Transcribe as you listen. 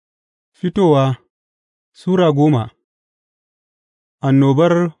Fitowa Sura 10.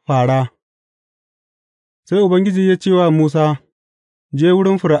 Annobar fāra. Sai Ubangiji ya ce wa Musa, Je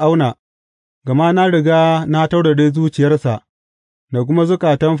wurin Fir'auna, gama na riga na taurare zuciyarsa da kuma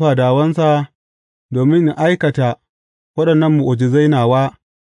zukatan fadawansa domin in aikata waɗannan mu'ujizai nawa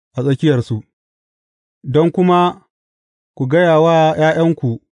a tsakiyarsu, don kuma ku gaya wa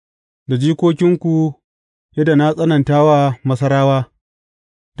 ’ya'yanku da jikokinku yadda na tsananta wa Masarawa,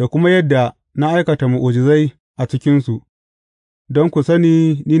 da kuma yadda na aikata mu'ujizai a cikinsu, don ku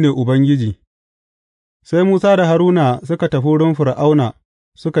sani ni ne Ubangiji. Sai Musa da Haruna suka tafi wurin Fir'auna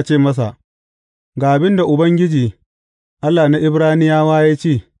suka ce masa, Ga abin da Ubangiji, Allah na Ibraniyawa ya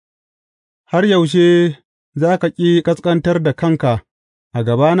ce, Har yaushe za ka ƙi ƙasƙantar da kanka a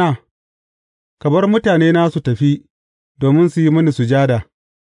gabana? Ka bar mutanena su tafi, domin su yi mini sujada,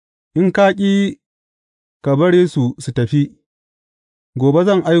 in ka ƙi ka bari su tafi, gobe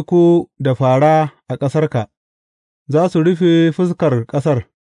zan aiko da fāra a ƙasarka, za su rufe fuskar ƙasar,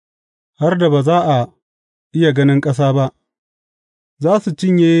 har da ba za a iya ganin ƙasa ba, za su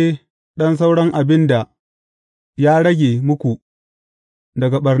cinye ɗan sauran abin da ya rage muku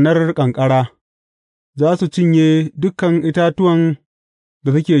daga ɓarnar ƙanƙara, za su cinye dukan itatuwan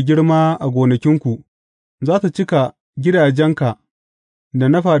da suke girma a gonakinku, za su cika gidajenka da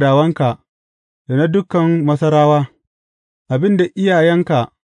na fadawanka da na dukan Masarawa, abin da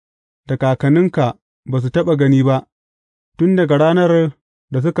iyayenka da kakanninka ba su taɓa gani ba, tun daga ranar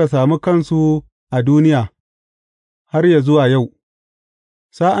da suka sami kansu a duniya, har yă zuwa yau.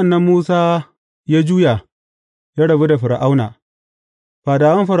 Sa'an nan Musa ya juya, ya rabu da Fir'auna.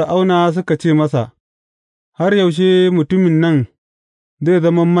 Fadawan Fir'auna suka ce masa, Har yaushe mutumin nan zai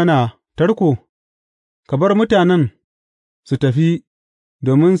zama mana tarko? Ka bar mutanen su tafi,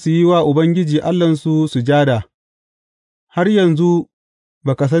 domin su yi wa Ubangiji Allahnsu sujada. Har yanzu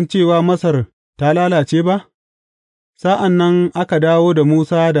ba ka san cewa Masar ta lalace ba? Sa'an nan aka dawo da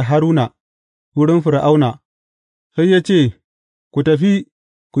Musa da Haruna wurin Fir'auna, sai ya ce, Ku tafi,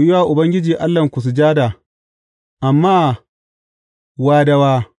 ku yi wa Ubangiji Allahnku sujada, amma wa da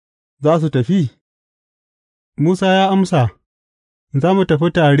wa za su tafi? Musa ya amsa, Za mu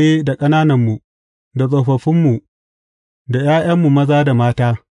tafi tare da ƙanananmu, da tsofaffinmu, da ’ya'yanmu maza da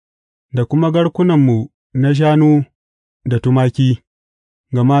mata, da kuma garkunanmu na shanu da tumaki,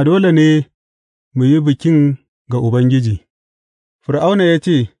 gama dole ne mu yi bikin ga Ubangiji. Fir'auna ya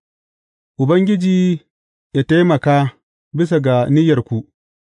ce, Ubangiji ya taimaka bisa ga niyyarku,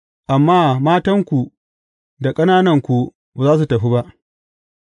 amma matanku da ƙanananku ba za su tafi ba,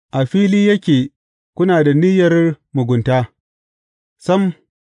 a fili yake kuna da niyyar mugunta, sam,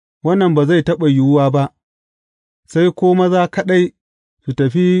 wannan ba zai taɓa yiwuwa ba, sai ko maza kaɗai su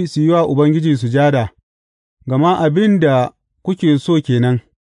tafi su yi wa Ubangiji sujada, gama abin da kuke so ke nan.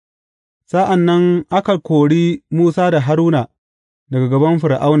 Sa'an nan aka kori Musa da Haruna daga gaban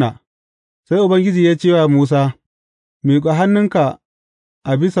Fir'auna, sai Ubangiji ya ce wa Musa, Miƙa hannunka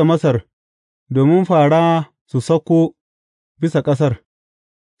a bisa Masar, domin fāra su sauko bisa ƙasar,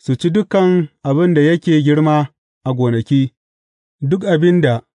 su ci dukan abin da yake girma a gonaki, duk abin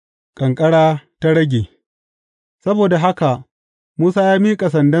da ƙanƙara ta rage. Saboda haka Musa ya miƙa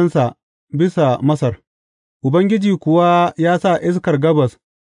sandansa bisa Masar, Ubangiji kuwa ya sa iskar gabas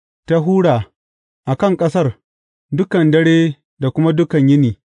ta hura a kan ƙasar dukan dare da kuma dukan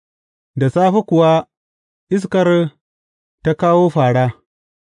yini, da safe kuwa iskar ta kawo fāra,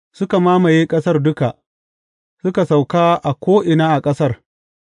 suka mamaye ƙasar duka, suka sauka a ko'ina a ƙasar,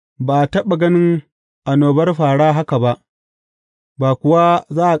 ba a taɓa ganin annobar fāra haka ba, ba kuwa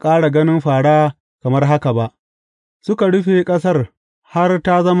za a ƙara ganin fāra kamar haka ba. Suka rufe ƙasar har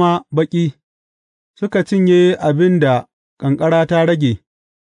ta zama baƙi, suka cinye abin da ƙanƙara ta rage,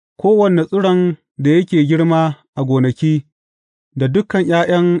 kowane tsiron da yake girma a gonaki, da dukan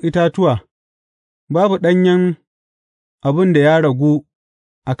 ’ya'yan itatuwa, babu ɗanyen abin da ya ragu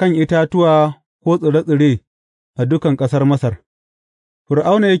a kan itatuwa ko tsire tsire a dukan ƙasar Masar.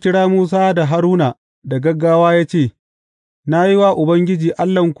 Fir'auna ya kira Musa da Haruna da gaggawa ya ce, Na yi wa Ubangiji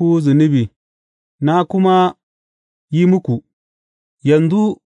Allahnku zunubi, na kuma yi muku,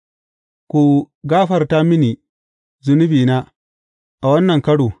 yanzu ku gafarta mini zunubina a wannan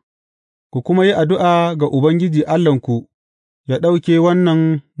karo, ku kuma yi addu'a ga Ubangiji Allahnku yă ɗauke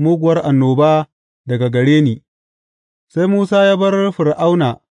wannan muguwar annoba daga gare ni. Sai Musa ya bar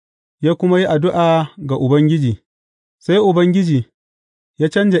Fir'auna ya kuma yi addu'a ga Ubangiji, sai Ubangiji ya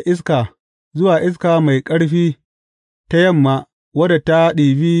canja iska zuwa iska mai ƙarfi ta yamma wadda ta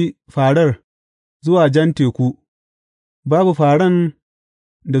ɗibi fārar zuwa Jan Teku, babu fāran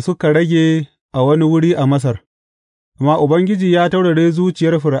da suka rage a wani wuri a Masar, amma Ubangiji ya taurare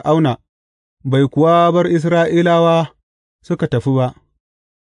zuciyar Fir'auna. bai kuwa bar Isra'ilawa suka tafi ba.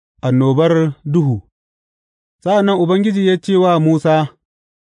 Annobar duhu. Sa'an nan Ubangiji ya ce wa Musa,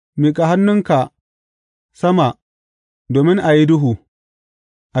 Miƙa hannunka sama domin a yi duhu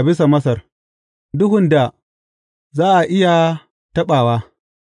a bisa Masar, duhun da za a iya taɓawa.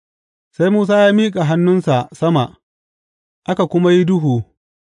 Sai Musa ya miƙa hannunsa sama, aka kuma yi duhu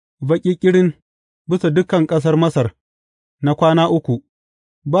baƙi ƙirin bisa dukan ƙasar Masar na kwana uku,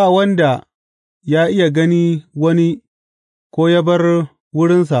 ba wanda ya iya gani wani ko ya bar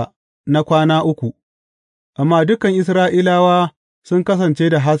wurinsa na kwana uku, amma dukan Isra'ilawa sun kasance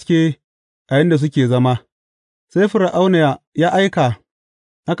da haske a inda suke zama. Sai Fir'auna ya aika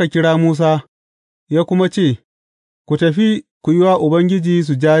aka kira Musa, ya kuma ce, Ku tafi ku yi wa Ubangiji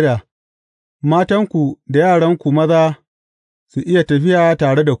sujada, matanku da yaranku maza su iya tafiya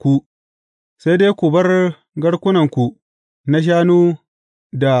tare da ku, sai dai ku bar garkunanku na shanu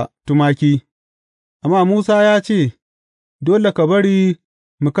da tumaki. Amma Musa ya ce, Dole ka bari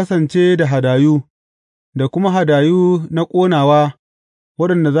mu kasance da hadayu, da kuma hadayu na ƙonawa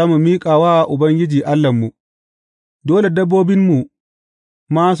waɗanda za mu miƙa wa Ubangiji Allahnmu, dole dabbobinmu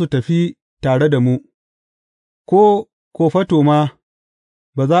ma su tafi tare da mu, ko kofato ma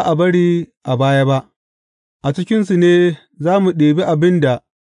ba za a bari a baya ba, a cikinsu ne za mu ɗebi abin da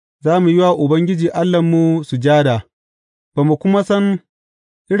za mu yi wa Ubangiji Allahnmu sujada, ba mu kuma san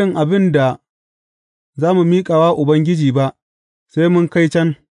irin abin da za mu miƙa wa Ubangiji ba, sai mun kai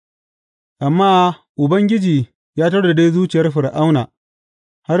can. Amma Ubangiji ya taurare zuciyar Fir'auna,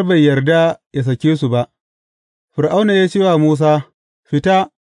 har bai yarda ya sake su ba. Fir'auna ya ce wa Musa, Fita,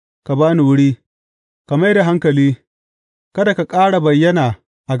 ka ba ni wuri, ka mai da hankali, kada ka ƙara bayyana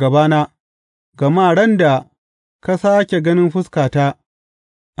a gabana, gama ran da ka sāke ganin fuskata,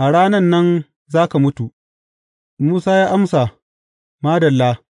 a ranan nan za ka mutu. Musa ya amsa,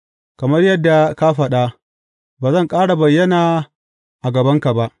 Madalla, kamar yadda ka faɗa, ba zan ƙara bayyana a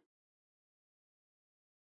gabanka ba.